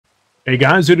Hey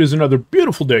guys, it is another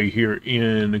beautiful day here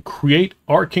in Create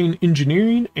Arcane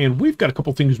Engineering, and we've got a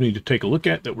couple things we need to take a look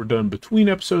at that were done between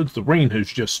episodes. The rain has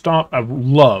just stopped.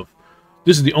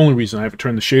 This is the only reason I haven't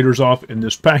turned the shaders off in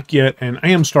this pack yet, and I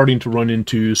am starting to run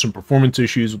into some performance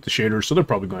issues with the shaders, so they're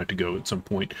probably going to have to go at some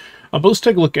point. But let's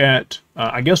take a look at,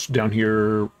 I guess, down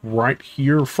here, right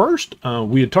here first.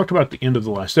 We had talked about at the end of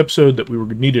the last episode that we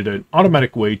needed an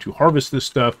automatic way to harvest this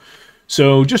stuff.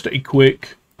 So just a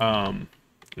quick...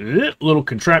 little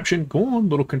contraption. Go on,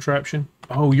 little contraption.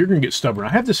 Oh, you're gonna get stubborn. I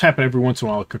have this happen every once in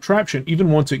a while. A contraption, even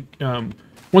once it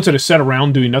has sat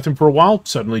around doing nothing for a while,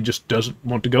 suddenly just doesn't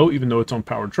want to go, even though it's on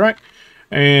powered track.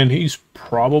 And he's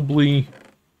probably,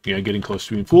 getting close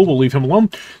to being full. We'll leave him alone.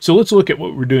 So let's look at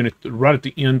what we're doing right at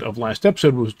the end of last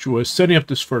episode, which was setting up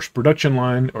this first production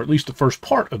line, or at least the first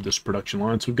part of this production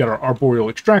line. So we've got our arboreal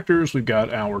extractors, we've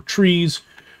got our trees.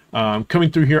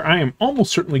 Coming through here, I am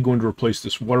almost certainly going to replace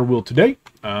this water wheel today.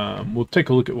 We'll take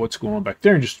a look at what's going on back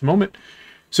there in just a moment.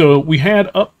 So we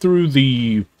had up through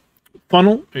the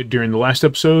funnel during the last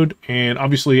episode, and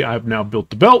obviously I've now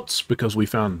built the belts because we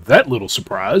found that little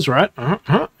surprise, right?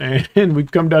 And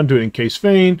we've come down to an encased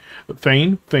fan,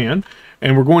 and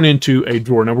we're going into a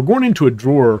drawer. Now we're going into a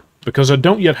drawer because I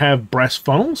don't yet have brass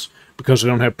funnels, because I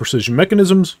don't have precision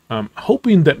mechanisms. I'm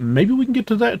hoping that maybe we can get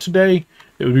to that today.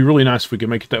 It would be really nice if we could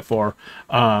make it that far.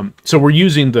 So we're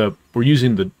using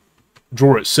the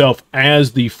drawer itself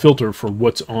as the filter for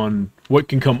what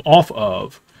can come off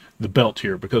of the belt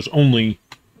here, because only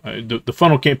the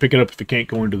funnel can't pick it up if it can't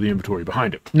go into the inventory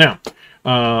behind it. Now,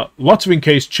 lots of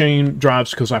encased chain drives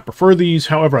because I prefer these.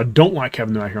 However, I don't like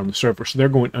having them out here on the surface, so they're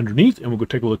going underneath, and we'll go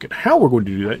take a look at how we're going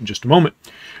to do that in just a moment.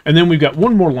 And then we've got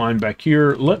one more line back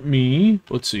here.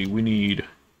 Let's see, we need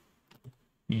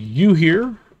you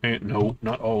here. And no,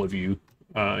 not all of you.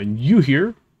 And you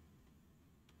here.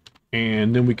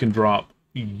 And then we can drop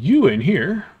you in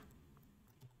here.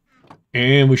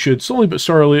 And we should slowly but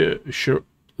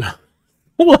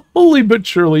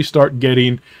surely start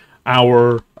getting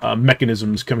our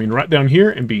mechanisms coming right down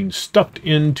here and being stuffed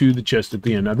into the chest at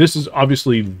the end. Now, this is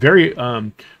obviously very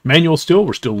manual still.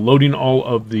 We're still loading all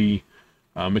of the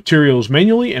materials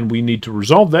manually, and we need to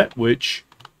resolve that, which...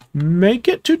 may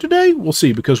get to today. We'll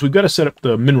see, because we've got to set up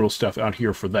the mineral stuff out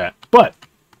here for that. But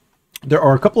there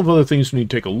are a couple of other things we need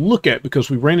to take a look at, because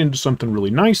we ran into something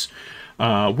really nice.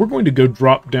 We're going to go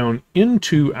drop down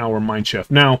into our mine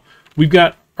shaft. Now, we've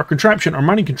got our contraption. Our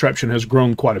mining contraption has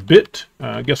grown quite a bit.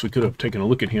 I guess we could have taken a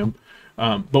look at him.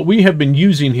 But we have been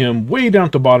using him way down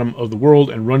at the bottom of the world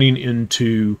and running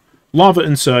into lava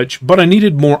and such. But I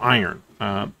needed more iron.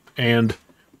 And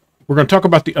we're going to talk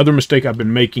about the other mistake I've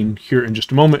been making here in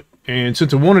just a moment. And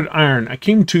since I wanted iron, I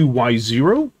came to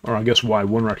Y0, or I guess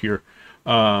Y1 right here.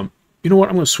 You know what?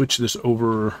 I'm going to switch this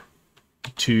over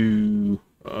to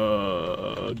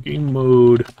game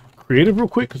mode creative real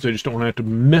quick, because I just don't want to have to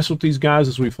mess with these guys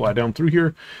as we fly down through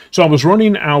here. So I was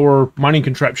running our mining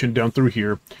contraption down through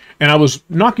here, and I was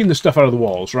knocking the stuff out of the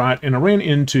walls, right? And I ran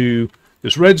into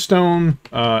this redstone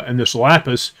and this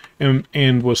lapis,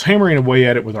 and was hammering away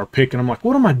at it with our pick, and I'm like,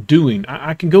 what am I doing?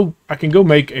 I can go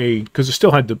make because I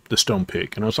still had the stone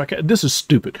pick, and I was like, this is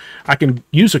stupid. I can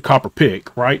use a copper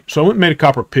pick, right? So I went and made a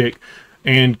copper pick,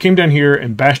 and came down here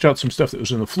and bashed out some stuff that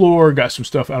was in the floor, got some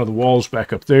stuff out of the walls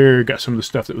back up there, got some of the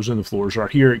stuff that was in the floors right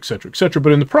here, etc., etc.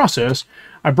 But in the process,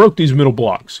 I broke these middle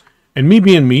blocks. And me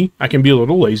being me, I can be a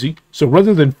little lazy. So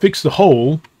rather than fix the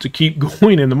hole to keep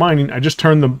going in the mining, I just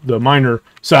turned the miner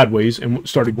sideways and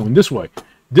started going this way.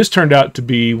 This turned out to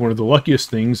be one of the luckiest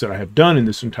things that I have done in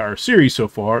this entire series so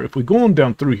far. If we go on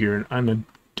down through here, and I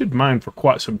did mine for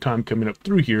quite some time coming up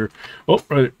through here. Oh,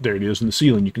 right there it is in the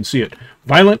ceiling. You can see it.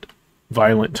 Violent.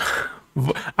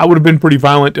 I would have been pretty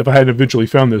violent if I hadn't eventually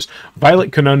found this.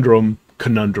 Violet corundum.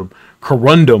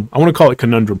 I want to call it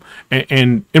conundrum.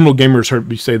 And Emerald Gamer's heard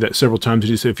me say that several times.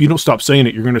 He said, if you don't stop saying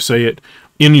it, you're going to say it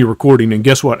in your recording. And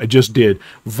guess what? I just did.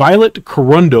 Violet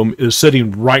corundum is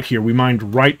sitting right here. We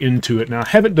mined right into it. Now, I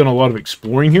haven't done a lot of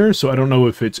exploring here, so I don't know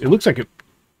if it looks like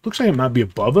it might be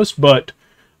above us, but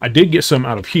I did get some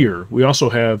out of here. We also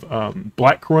have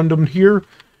black corundum here.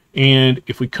 And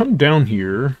if we come down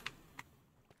here,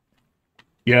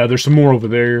 yeah, there's some more over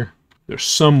there. There's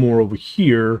some more over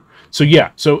here. So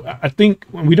yeah, so I think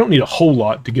we don't need a whole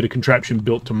lot to get a contraption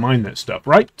built to mine that stuff,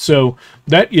 right? So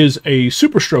that is a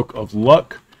super stroke of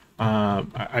luck.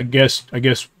 I guess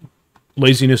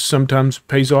laziness sometimes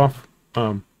pays off.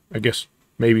 I guess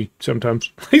maybe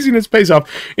sometimes laziness pays off.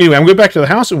 Anyway, I'm going back to the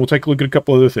house and we'll take a look at a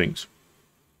couple other things.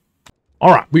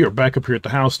 All right, we are back up here at the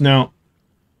house. Now,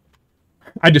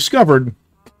 I discovered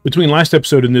between last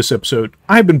episode and this episode,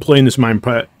 I've been playing this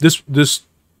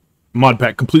mod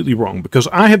pack completely wrong, because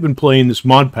I have been playing this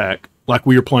mod pack like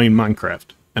we are playing Minecraft.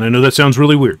 And I know that sounds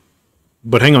really weird,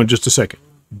 but hang on just a second.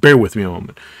 Bear with me a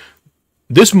moment.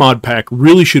 This mod pack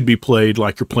really should be played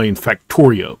like you're playing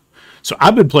Factorio. So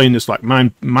I've been playing this like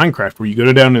Minecraft, where you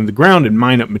go down in the ground and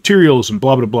mine up materials and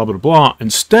blah, blah, blah, blah, blah,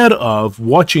 instead of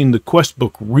watching the quest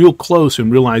book real close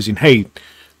and realizing, hey,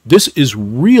 this is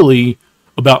really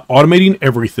about automating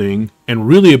everything and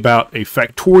really about a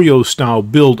Factorio style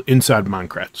build inside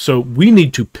Minecraft. So we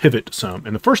need to pivot some.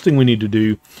 And the first thing we need to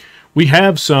do, we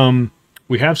have some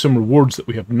rewards that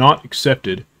we have not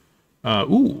accepted.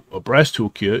 Ooh, a brass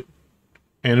toolkit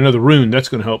and another rune. That's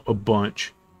going to help a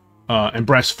bunch. And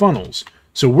brass funnels.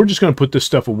 So we're just going to put this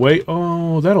stuff away.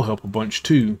 Oh, that'll help a bunch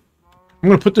too. I'm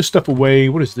going to put this stuff away.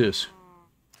 What is this?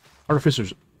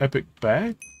 Artificer's Epic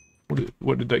Bag?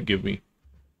 What did that give me?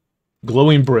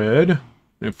 Glowing Bread.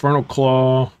 Infernal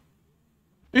Claw.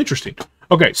 Interesting.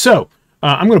 Okay, so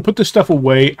I'm going to put this stuff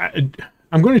away.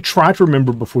 I'm going to try to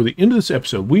remember before the end of this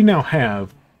episode. We now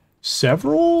have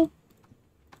several...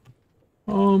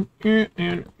 we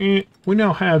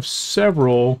now have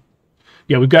several...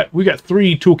 Yeah, we got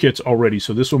 3 toolkits already,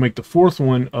 so this will make the 4th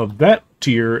one of that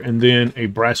tier, and then a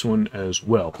brass one as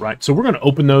well, right? So we're going to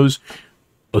open those,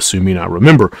 assuming I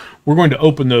remember. We're going to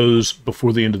open those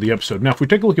before the end of the episode. Now, if we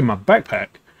take a look at my backpack,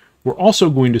 we're also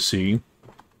going to see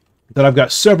that I've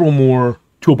got several more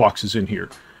toolboxes in here.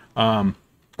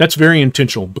 That's very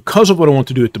intentional because of what I want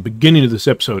to do at the beginning of this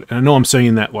episode, and I know I'm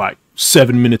saying that like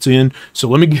 7 minutes in, so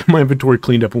let me get my inventory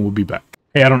cleaned up and we'll be back.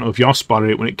 Hey, I don't know if y'all spotted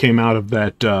it when it came out of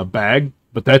that bag,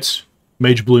 but that's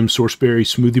Mage Bloom Sourceberry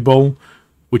Smoothie Bowl,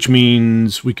 which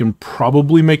means we can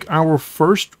probably make our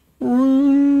first,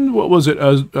 what was it,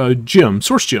 gem,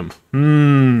 source gem.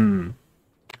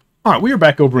 All right, we are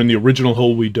back over in the original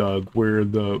hole we dug where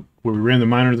we ran the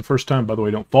miner the first time. By the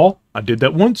way, don't fall. I did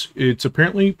that once. It's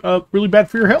apparently really bad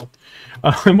for your health.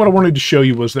 And what I wanted to show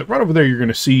you was that right over there, you're going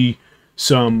to see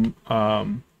some...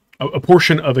 a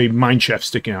portion of a mine shaft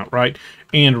sticking out, right?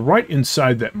 And right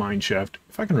inside that mine shaft,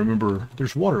 if I can remember,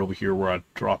 there's water over here where I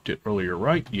dropped it earlier,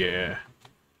 right? Yeah.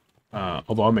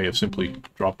 Although I may have simply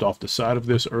dropped off the side of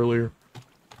this earlier.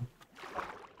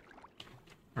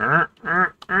 The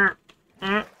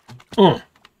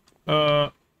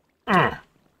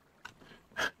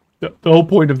whole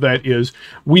point of that is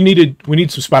we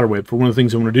need some spider web for one of the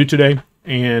things I want to do today.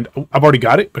 And I've already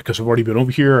got it because I've already been over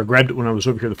here. I grabbed it when I was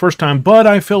over here the first time, but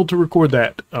I failed to record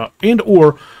that. I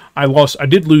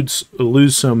did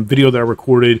lose some video that I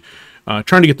recorded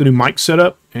trying to get the new mic set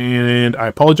up, and I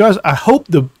apologize. I hope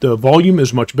the volume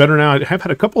is much better now. I have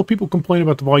had a couple of people complain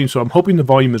about the volume, so I'm hoping the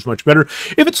volume is much better.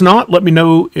 If it's not, let me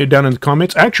know down in the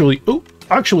comments.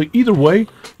 Actually, either way,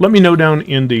 let me know down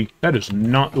in the... That is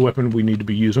not the weapon we need to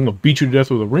be using. I'm going to beat you to death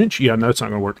with a wrench. Yeah, no, that's not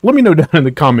going to work. Let me know down in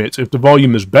the comments if the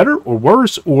volume is better or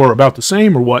worse or about the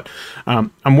same or what.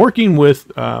 I'm working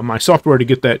with my software to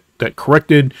get that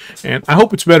corrected, and I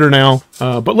hope it's better now,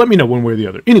 but let me know one way or the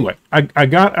other. Anyway, I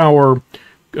got our...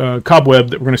 cobweb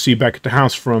that we're going to see back at the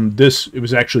house from this. It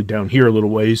was actually down here a little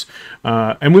ways,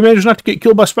 and we managed not to get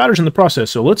killed by spiders in the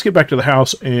process. So let's get back to the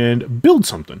house and build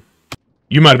something.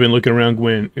 You might have been looking around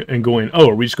going, oh,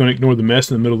 are we just going to ignore the mess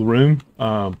in the middle of the room?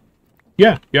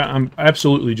 Yeah, I'm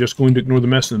absolutely just going to ignore the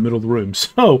mess in the middle of the room.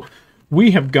 So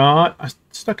we have got, I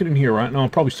stuck it in here, right? No, I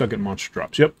probably stuck it in monster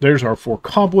drops. Yep, there's our 4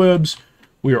 cobwebs.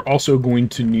 We are also going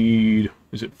to need,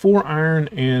 is it 4 iron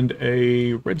and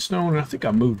a redstone? I think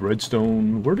I moved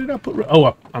redstone. Where did I put?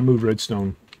 Oh, I moved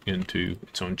redstone into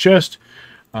its own chest.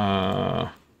 I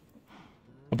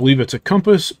believe it's a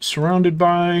compass surrounded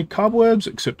by cobwebs,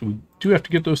 except we do have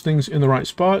to get those things in the right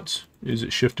spots. Is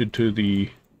it shifted to the...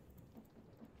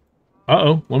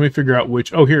 Uh-oh, let me figure out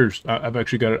which... Oh, here's... I've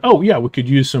actually got it. Oh, yeah, we could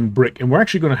use some brick, and we're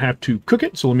actually going to have to cook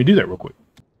it, so let me do that real quick.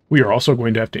 We are also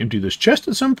going to have to empty this chest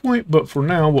at some point, but for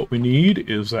now, what we need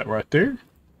is that right there.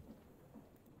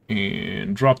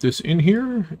 And drop this in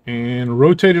here, and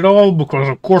rotate it all, because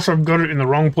of course I've got it in the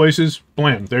wrong places.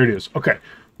 Blam, there it is. Okay,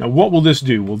 now what will this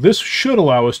do? Well, this should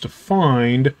allow us to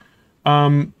find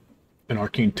an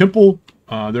arcane temple.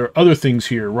 There are other things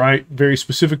here, right? Very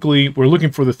specifically, we're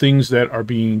looking for the things that are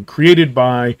being created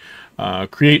by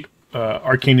arcane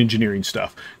engineering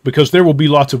stuff, because there will be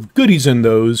lots of goodies in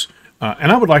those.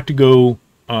 And I would like to go,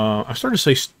 I started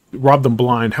to say rob them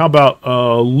blind. How about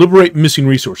liberate missing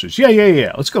resources?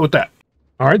 Yeah. Let's go with that.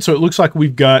 All right, so it looks like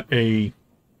we've got a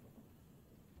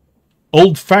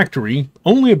old factory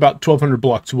only about 1,200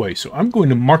 blocks away. So I'm going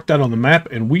to mark that on the map,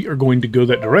 and we are going to go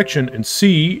that direction and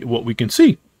see what we can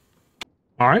see.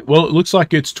 All right, well, it looks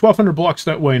like it's 1,200 blocks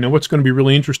that way. Now, what's going to be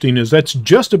really interesting is that's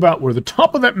just about where the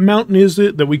top of that mountain is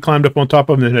that we climbed up on top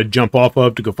of and then had to jump off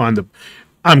of to go find the...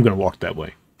 I'm going to walk that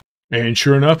way. And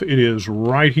sure enough, it is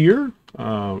right here.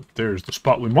 There's the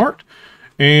spot we marked.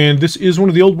 And this is one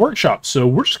of the old workshops, so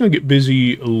we're just going to get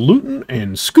busy looting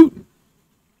and scooting.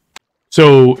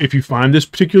 So if you find this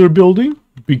particular building,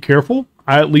 be careful.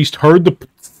 I at least heard the...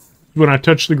 when I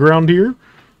touched the ground here.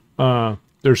 Oh,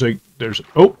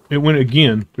 it went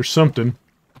again. There's something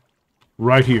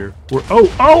right here. You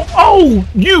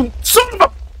son of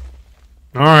a...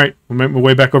 All right, I'll make my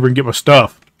way back over and get my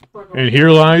stuff. And here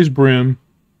lies Brim,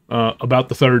 about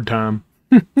the third time.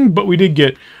 But we did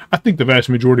get, I think, the vast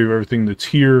majority of everything that's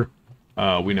here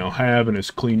we now have, and it's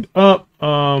cleaned up.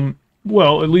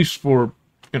 Well, at least for,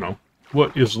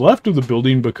 what is left of the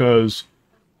building, because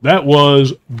that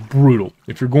was brutal.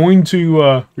 If you're going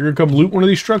to come loot one of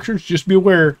these structures, just be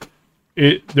aware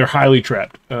they're highly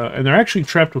trapped, and they're actually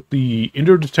trapped with the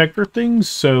ender detector things.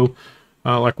 So,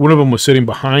 like one of them was sitting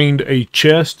behind a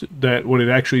chest that would have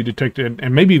actually detected,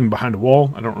 and maybe even behind a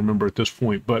wall. I don't remember at this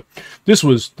point, but this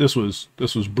was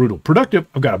brutal. Productive.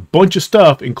 I've got a bunch of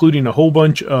stuff, including a whole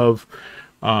bunch of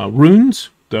runes.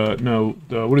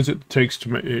 What is it takes to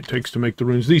make the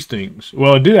runes? These things.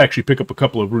 Well, I did actually pick up a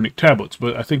couple of runic tablets,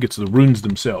 but I think it's the runes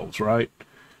themselves, right?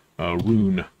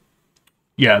 Rune.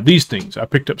 Yeah, these things. I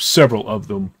picked up several of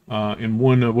them in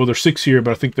one. Well, there's 6 here,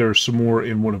 but I think there's some more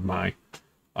in one of my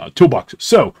toolboxes.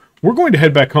 So we're going to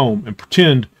head back home and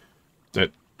pretend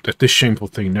that this shameful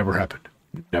thing never happened.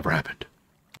 Never happened.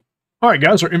 All right,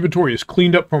 guys, our inventory is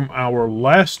cleaned up from our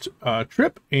last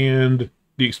trip, and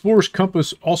the Explorer's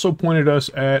Compass also pointed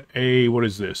us at a, what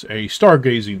is this? A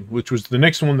stargazing, which was the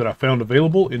next one that I found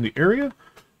available in the area.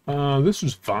 This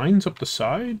is vines up the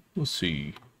side. Let's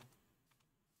see.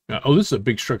 Oh, this is a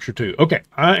big structure too. Okay,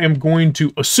 I am going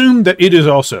to assume that it is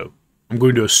also. I'm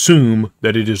going to assume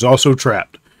that it is also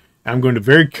trapped. I'm going to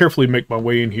very carefully make my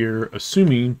way in here,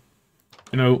 assuming,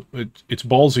 it's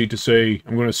ballsy to say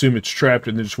I'm going to assume it's trapped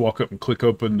and then just walk up and click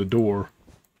open the door.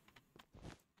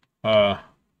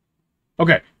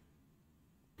 Okay.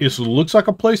 It looks like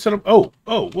a place that I'm... Oh,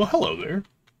 well, hello there.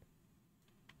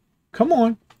 Come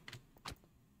on.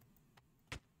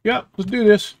 Yeah, let's do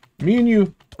this. Me and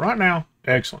you, right now.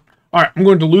 Excellent. All right, I'm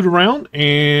going to loot around,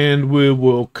 and we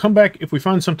will come back if we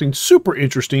find something super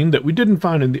interesting that we didn't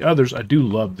find in the others. I do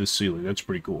love this ceiling. That's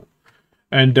pretty cool.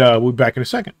 And we'll be back in a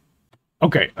second.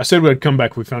 Okay, I said we'd come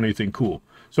back if we found anything cool.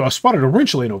 So I spotted a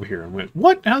wrench lane over here and went,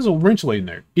 what? How's a wrench lane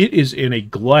there? It is in a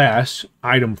glass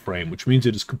item frame, which means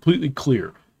it is completely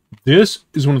clear. This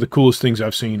is one of the coolest things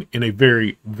I've seen in a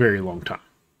very, very long time.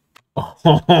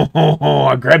 Oh,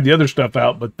 I grabbed the other stuff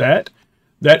out, but that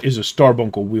is a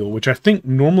Starbuncle wheel, which I think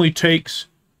normally takes,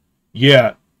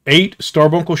 8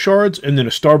 Starbuncle shards and then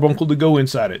a Starbuncle to go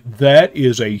inside it. That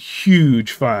is a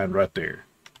huge find right there.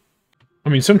 I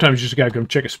mean, sometimes you just gotta come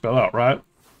check a spell out, right?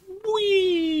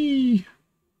 Whee!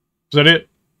 Is that it?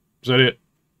 Is that it?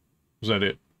 Was that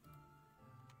it?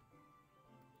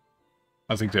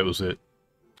 I think that was it.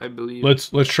 I believe. Let's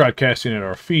try casting at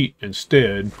our feet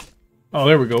instead. Oh,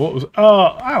 there we go. What was...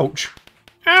 ouch!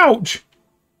 Ouch!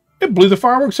 It blew the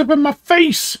fireworks up in my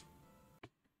face!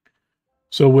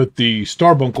 So with the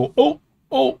Starbuncle...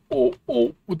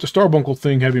 with the Starbuncle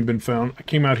thing having been found, I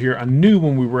came out here. I knew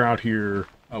when we were out here...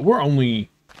 we're only...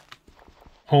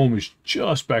 Home is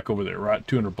just back over there, right?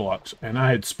 200 blocks. And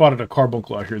I had spotted a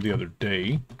carbuncle out here the other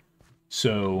day.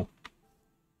 So...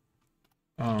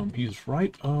 he's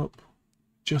right up...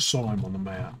 Just saw him on the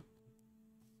map.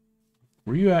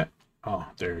 Where you at? Oh,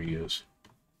 there he is.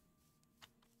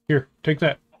 Here, take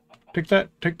that. Take that.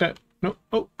 Take that. No.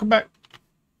 Oh, come back.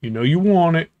 You know you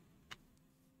want it.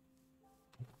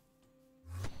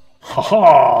 Ha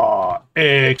ha!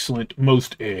 Excellent.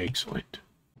 Most excellent.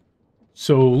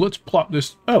 So let's plop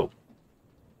this. Oh,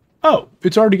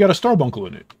 it's already got a Starbuncle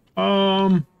in it.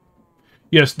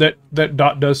 Yes, that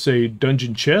dot does say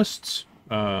dungeon chests.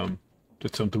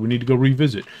 That's something we need to go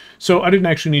revisit. So I didn't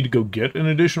actually need to go get an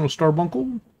additional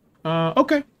Starbuncle.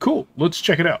 Okay, cool. Let's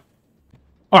check it out.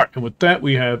 All right, and with that,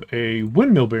 we have a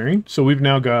windmill bearing. So we've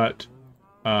now got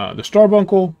the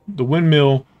Starbuncle, the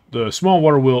windmill, the small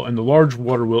water wheel, and the large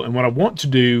water wheel. And what I want to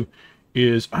do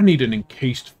is I need an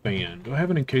encased fan. Do I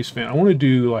have an encased fan? I want to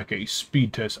do like a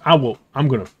speed test. I'm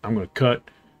gonna cut.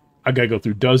 I gotta go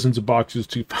through dozens of boxes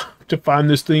to find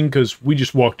this thing because we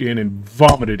just walked in and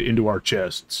vomited into our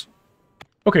chests.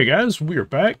 Okay, guys, we are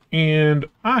back, and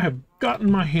I have gotten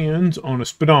my hands on a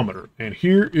speedometer, and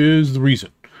here is the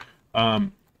reason.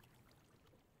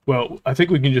 Well, I think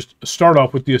we can just start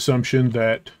off with the assumption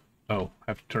that... Oh,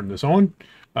 I have to turn this on.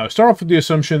 Start off with the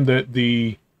assumption that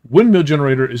the windmill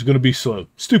generator is going to be slow.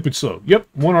 Stupid slow. Yep,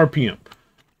 1 RPM.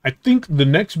 I think the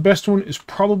next best one is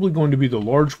probably going to be the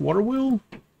large water wheel,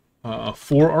 4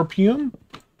 RPM.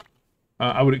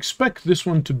 I would expect this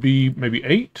one to be maybe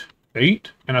 8,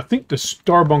 and I think the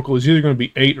Starbuncle is either going to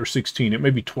be 8 or 16. It may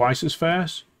be twice as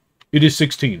fast. It is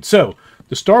 16. So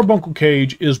the Starbuncle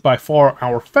cage is by far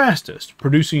our fastest,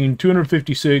 producing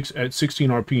 256 at 16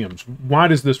 RPMs. Why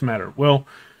does this matter? Well,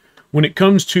 when it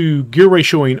comes to gear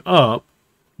ratioing up,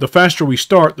 the faster we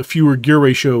start, the fewer gear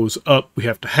ratios up we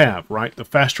have to have, right? The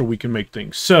faster we can make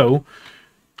things. So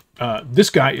this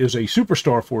guy is a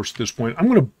superstar force at this point. I'm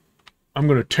going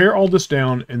to tear all this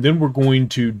down, and then we're going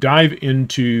to dive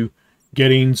into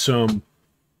getting some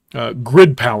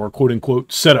grid power, quote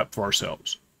unquote, set up for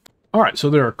ourselves. All right, so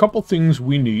there are a couple things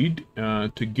we need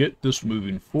to get this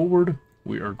moving forward.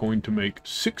 We are going to make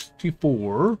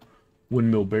 64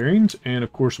 windmill bearings, and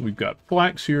of course we've got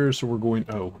flax here, so we're going,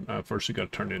 first we got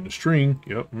to turn it into string.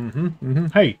 Yep,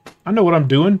 Hey, I know what I'm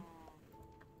doing.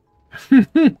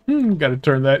 Got to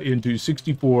turn that into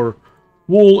 64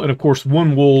 wool, and of course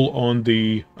 1 wool on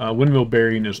the windmill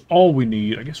bearing is all we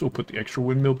need. I guess we'll put the extra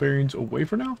windmill bearings away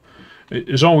for now. It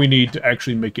is all we need to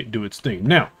actually make it do its thing.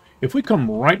 Now, if we come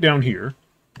right down here,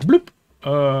 bloop,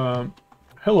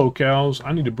 hello cows,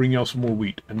 I need to bring y'all some more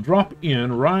wheat, and drop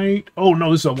in right, oh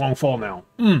no, this is a long fall now.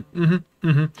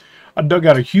 I dug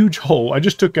out a huge hole. I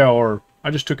just took our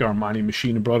mining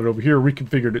machine and brought it over here,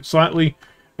 reconfigured it slightly,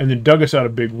 and then dug us out a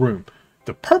big room.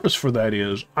 The purpose for that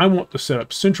is I want to set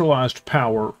up centralized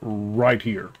power right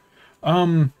here.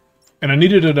 And I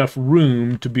needed enough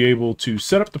room to be able to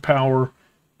set up the power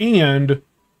and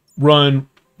run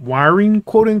wiring,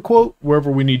 quote unquote, wherever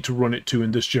we need to run it to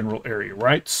in this general area,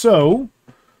 right? So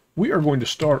we are going to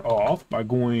start off by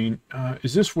going,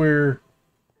 is this where,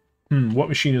 what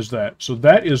machine is that? So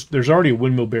that is, there's already a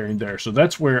windmill bearing there. So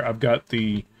that's where I've got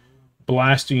the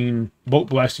bolt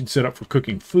blasting set up for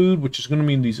cooking food, which is going to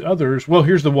mean these others. Well,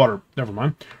 here's the water. Never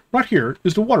mind. Right here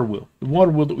is the water wheel. The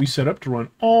water wheel that we set up to run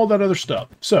all that other stuff.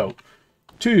 So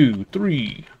 2,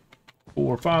 3,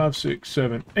 4, 5, 6,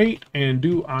 7, 8. And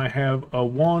do I have a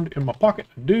wand in my pocket?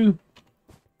 I do.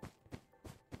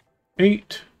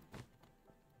 8.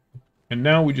 And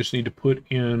now we just need to put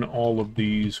in all of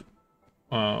these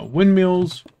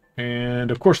windmills.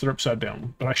 And of course they're upside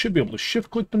down, but I should be able to shift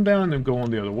click them down and then go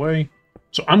on the other way.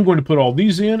 So I'm going to put all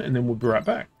these in, and then we'll be right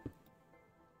back.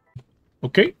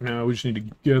 Okay, now we just need to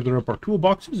gather up our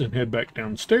toolboxes and head back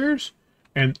downstairs.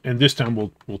 And this time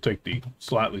we'll take the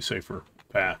slightly safer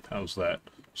path. How's that?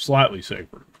 Slightly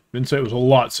safer. Didn't say it was a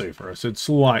lot safer. I said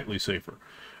slightly safer.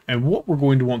 And what we're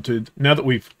going to want to, now that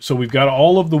we've got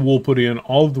all of the wool put in,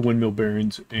 all of the windmill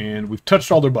bearings, and we've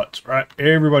touched all their butts, right?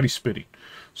 Everybody's spitting.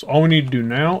 So all we need to do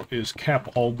now is cap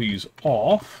all these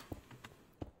off.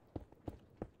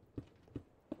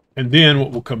 And then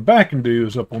what we'll come back and do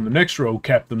is up on the next row,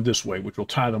 cap them this way, which will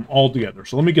tie them all together.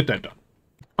 So let me get that done.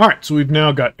 All right, so we've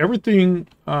now got everything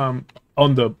on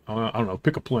the, I don't know,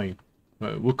 pick a plane.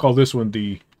 We'll call this one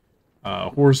the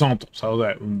horizontal. So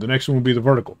that, and the next one will be the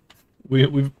vertical.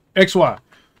 We've XY.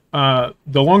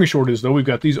 The long and short is, though, we've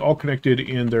got these all connected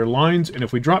in their lines. And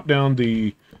if we drop down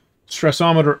the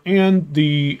stressometer and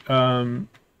the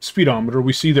speedometer,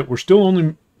 we see that we're still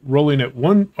only rolling at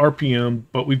 1 RPM,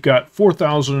 but we've got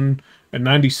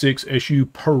 4,096 SU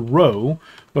per row.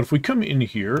 But if we come in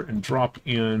here and drop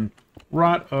in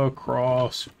right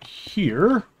across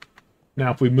here, now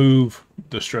if we move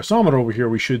the stressometer over here,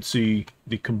 we should see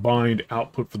the combined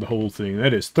output for the whole thing.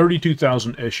 That is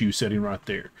 32,000 SU sitting right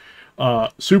there.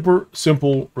 Super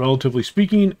simple, relatively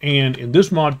speaking, and in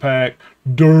this mod pack,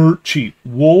 dirt cheap.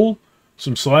 Wool,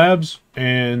 some slabs,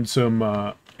 and some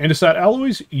andesite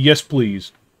alloys. Yes,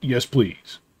 please. Yes,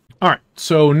 please. All right,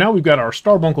 so now we've got our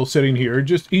Starbuncle sitting here.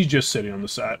 He's just sitting on the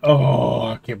side. Oh,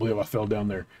 I can't believe I fell down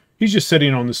there. He's just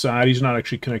sitting on the side. He's not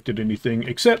actually connected to anything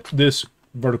except this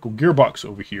vertical gearbox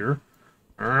over here.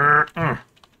 And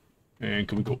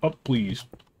can we go up, please?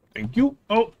 Thank you.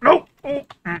 Oh, no. Oh.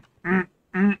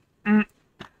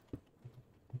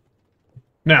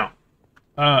 Now,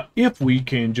 if we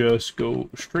can just go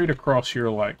straight across here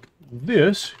like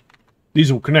this, these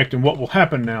will connect, and what will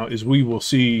happen now is we will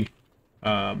see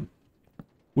that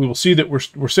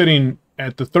we're sitting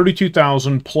at the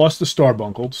 32,000 plus the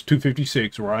Starbuncle. It's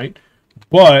 256, right?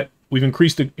 But we've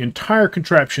increased the entire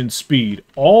contraption speed.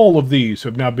 All of these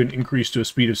have now been increased to a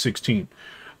speed of 16.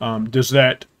 Does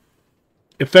that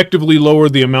effectively lower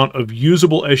the amount of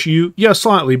usable SU? Yeah,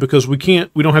 slightly, because we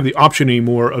don't have the option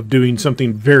anymore of doing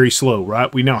something very slow,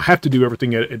 right? We now have to do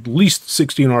everything at least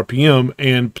 16 RPM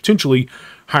and potentially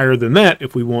higher than that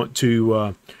if we want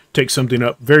to take something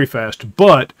up very fast.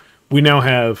 But we now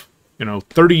have,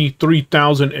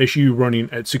 33,000 SU running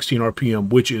at 16 RPM,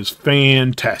 which is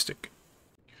fantastic.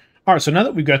 All right, so now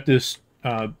that we've got this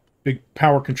big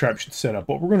power contraption set up,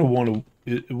 what we're going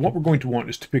to want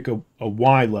is to pick a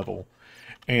Y level,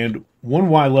 and one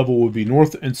Y level will be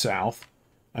north and south,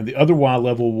 and the other Y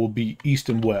level will be east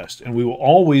and west. And we will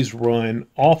always run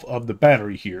off of the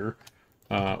battery here,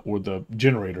 or the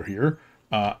generator here,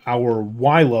 our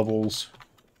Y levels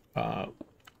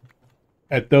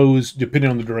at those, depending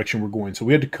on the direction we're going. So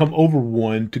we had to come over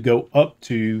one to go up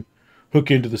to hook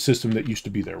into the system that used to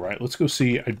be there, right? Let's go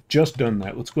see. I just done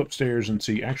that. Let's go upstairs and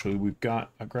see. Actually,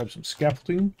 I grabbed some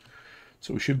scaffolding.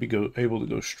 So we should be able to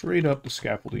go straight up the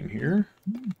scaffolding here.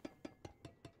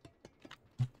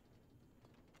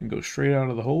 And go straight out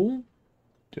of the hole.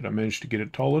 Did I manage to get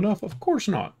it tall enough? Of course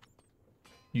not.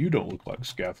 You don't look like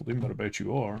scaffolding, but I bet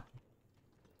you are.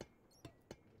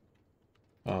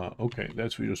 Okay,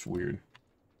 that's just weird.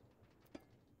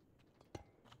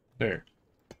 There.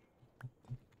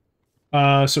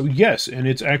 So yes, and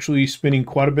it's actually spinning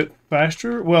quite a bit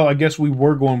faster. Well, I guess we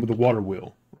were going with the water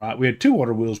wheel, right? We had 2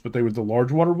 water wheels, but they were the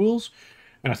large water wheels.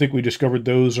 And I think we discovered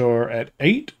those are at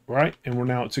 8, right? And we're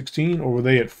now at 16, or were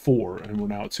they at 4 and we're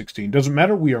now at 16? Doesn't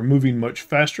matter. We are moving much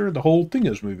faster. The whole thing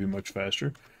is moving much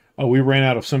faster. We ran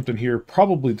out of something here.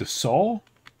 Probably the saw.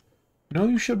 No,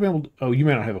 you should be able to... Oh, you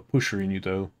may not have a pusher in you,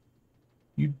 though.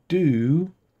 You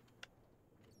do.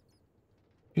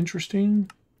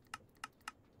 Interesting.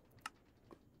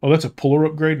 Oh, that's a puller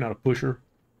upgrade, not a pusher.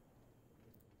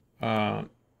 Yeah,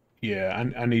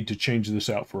 I need to change this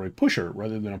out for a pusher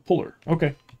rather than a puller.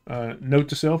 Okay. Note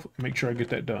to self, make sure I get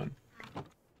that done.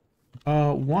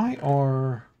 Why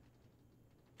are...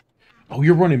 Oh,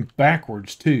 you're running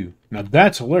backwards, too. Now,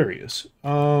 that's hilarious.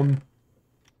 So,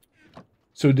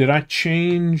 did I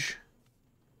change...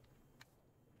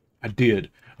 I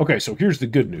did. Okay, so here's the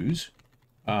good news.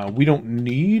 We don't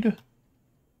need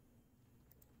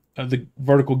the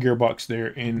vertical gearbox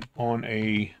there, and on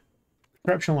a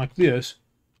contraption like this,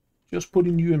 just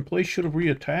putting you in place should have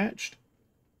reattached.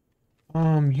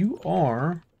 You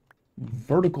are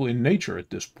vertical in nature at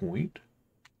this point.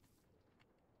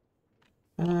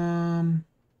 Why?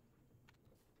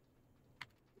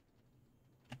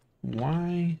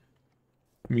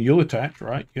 I mean, you'll attach,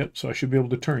 right? Yep, so I should be able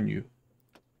to turn you.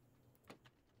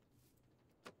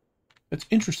 That's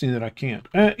interesting that I can't.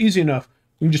 Easy enough.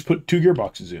 We can just put 2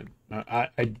 gearboxes in.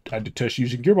 I detest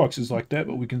using gearboxes like that,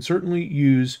 but we can certainly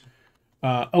use...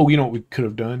 oh, you know what we could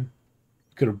have done?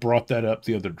 We could have brought that up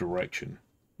the other direction.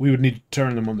 We would need to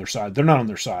turn them on their side. They're not on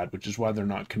their side, which is why they're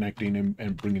not connecting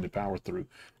and bringing the power through.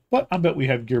 But I bet we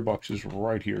have gearboxes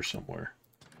right here somewhere.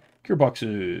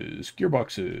 Gearboxes,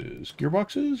 gearboxes,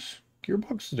 gearboxes,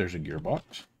 gearboxes. There's a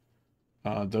gearbox.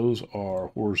 Those are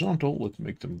horizontal. Let's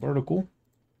make them vertical.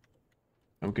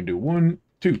 And we can do 1,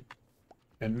 2.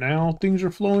 And now things are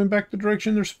flowing back the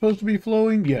direction they're supposed to be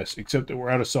flowing. Yes, except that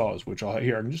we're out of saws, which I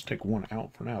can just take 1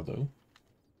 out for now, though.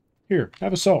 Here,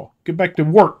 have a saw. Get back to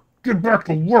work. Get back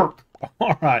to work.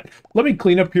 All right. Let me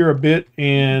clean up here a bit,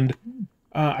 and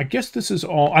I guess this is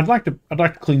all. I'd like to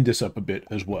clean this up a bit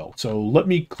as well. So let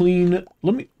me clean.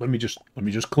 Let me just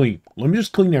clean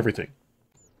everything.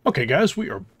 Okay, guys, we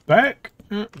are back.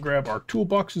 Grab our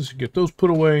toolboxes and get those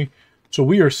put away. So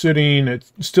we are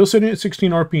still sitting at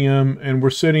 16 RPM, and we're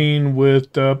sitting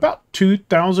with about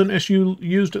 2,000 SU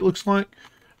used, it looks like.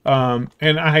 And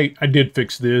I did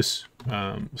fix this,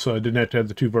 so I didn't have to have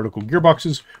the 2 vertical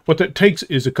gearboxes. What that takes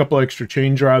is a couple extra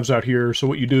chain drives out here. So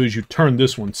what you do is you turn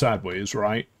this one sideways,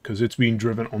 right? Because it's being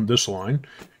driven on this line.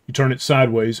 You turn it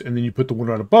sideways, and then you put the one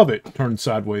right above it, turn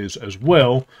sideways as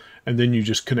well, and then you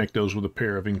just connect those with a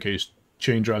pair of encased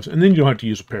chain drives, and then you don't have to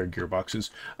use a pair of gearboxes.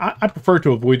 I prefer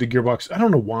to avoid the gearbox. I don't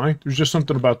know why. There's just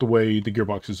something about the way the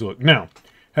gearboxes look. Now,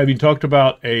 having talked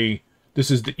about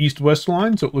this is the east-west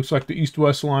line, so it looks like the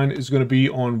east-west line is going to be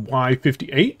on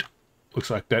Y58. Looks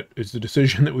like that is the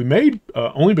decision that we made,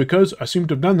 only because I seem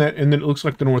to have done that, and then it looks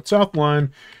like the north-south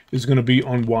line is going to be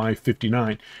on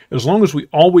Y59. As long as we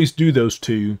always do those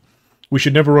 2, we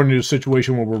should never run into a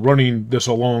situation where we're running this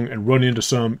along and run into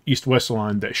some east-west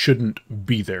line that shouldn't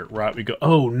be there, right? We go,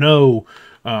 oh no,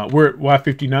 we're at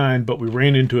Y59, but we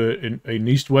ran into an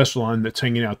east-west line that's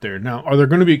hanging out there. Now, are there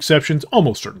going to be exceptions?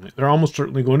 Almost certainly. There are almost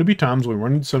certainly going to be times we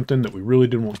run into something that we really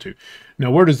didn't want to.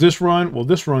 Now, where does this run? Well,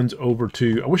 this runs over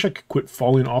to, I wish I could quit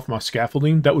falling off my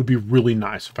scaffolding. That would be really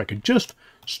nice if I could just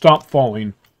stop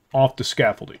falling off the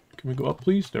scaffolding. Can we go up,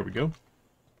 please? There we go.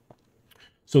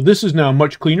 So this is now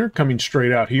much cleaner, coming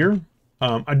straight out here.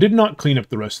 I did not clean up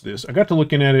the rest of this. I got to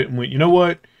looking at it and went, you know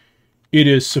what? it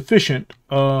is sufficient.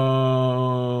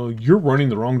 You're running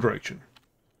the wrong direction.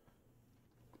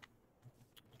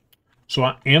 So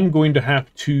I am going to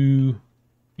have to,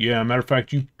 yeah, matter of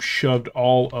fact, you shoved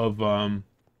all of,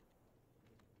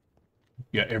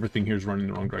 yeah, everything here is running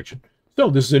the wrong direction. So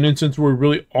this is an instance where we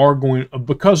really are going,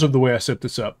 because of the way I set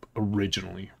this up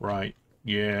originally, right?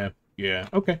 Yeah,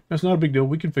 okay, that's not a big deal.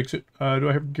 We can fix it. Do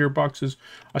I have gearboxes?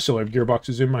 I still have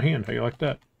gearboxes in my hand. How you like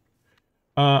that?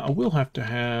 I will have to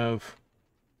have...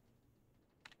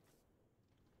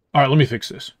 All right, let me fix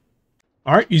this.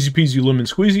 All right, easy peasy lemon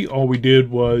squeezy. All we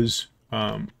did was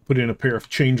put in a pair of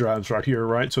chain drives right here,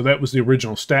 right? So that was the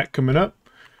original stack coming up.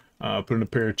 Put in a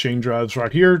pair of chain drives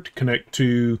right here to connect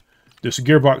to this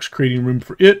gearbox, creating room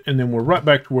for it, and then we're right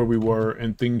back to where we were,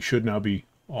 and things should now be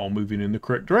all moving in the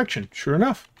correct direction. Sure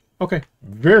enough. Okay,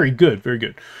 very good, very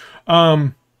good.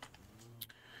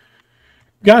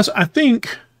 Guys, I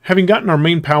think having gotten our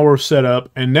main power set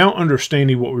up and now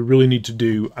understanding what we really need to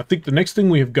do, I think the next thing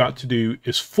we have got to do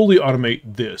is fully automate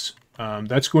this.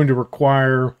 That's going to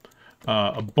require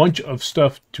a bunch of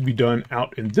stuff to be done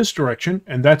out in this direction,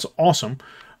 and that's awesome.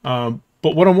 But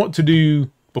what I want to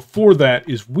do before that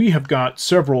is we have got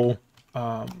several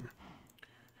engineer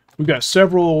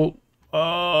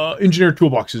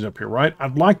toolboxes up here, right?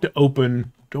 I'd like to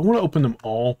open, don't want to open them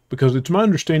all because it's my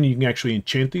understanding you can actually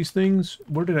enchant these things.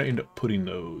 Where did I end up putting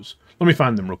those? Let me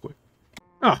find them real quick.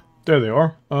 Ah, there they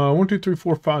are. 1, 2, 3,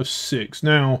 4, 5, 6.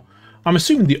 Now, I'm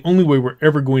assuming the only way we're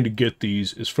ever going to get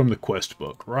these is from the quest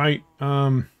book, right?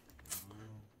 Oh,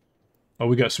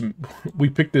 we got some, we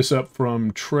picked this up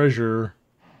from treasure.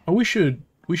 Oh, we should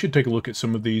take a look at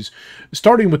some of these.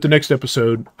 Starting with the next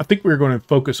episode, I think we're going to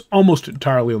focus almost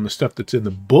entirely on the stuff that's in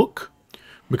the book,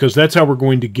 because that's how we're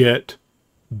going to get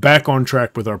back on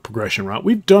track with our progression, right?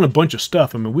 We've done a bunch of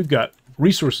stuff. I mean, we've got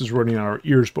resources running out our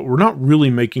ears, but we're not really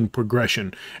making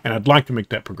progression, and I'd like to make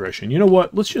that progression. You know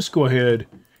what? Let's just go ahead,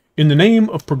 in the name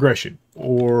of progression,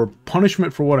 or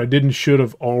punishment for what I didn't should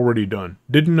have already done.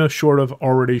 Didn't short of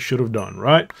already should have done,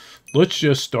 right? Let's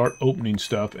just start opening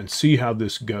stuff and see how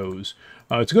this goes.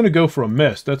 It's going to go for a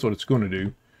mess. That's what it's going to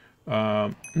do.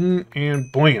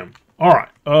 And blam. All right.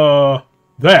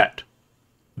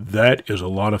 That is a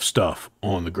lot of stuff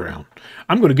on the ground.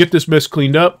 I'm going to get this mess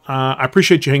cleaned up. I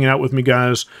appreciate you hanging out with me,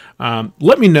 guys.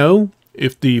 Let me know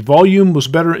if the volume was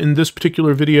better in this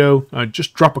particular video.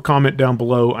 Just drop a comment down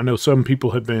below. I know some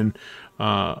people have been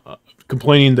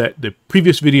complaining that the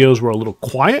previous videos were a little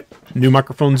quiet. New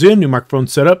microphones in, new microphone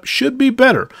setup should be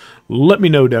better. Let me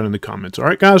know down in the comments. All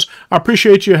right, guys, I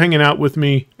appreciate you hanging out with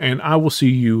me, and I will see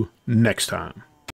you next time.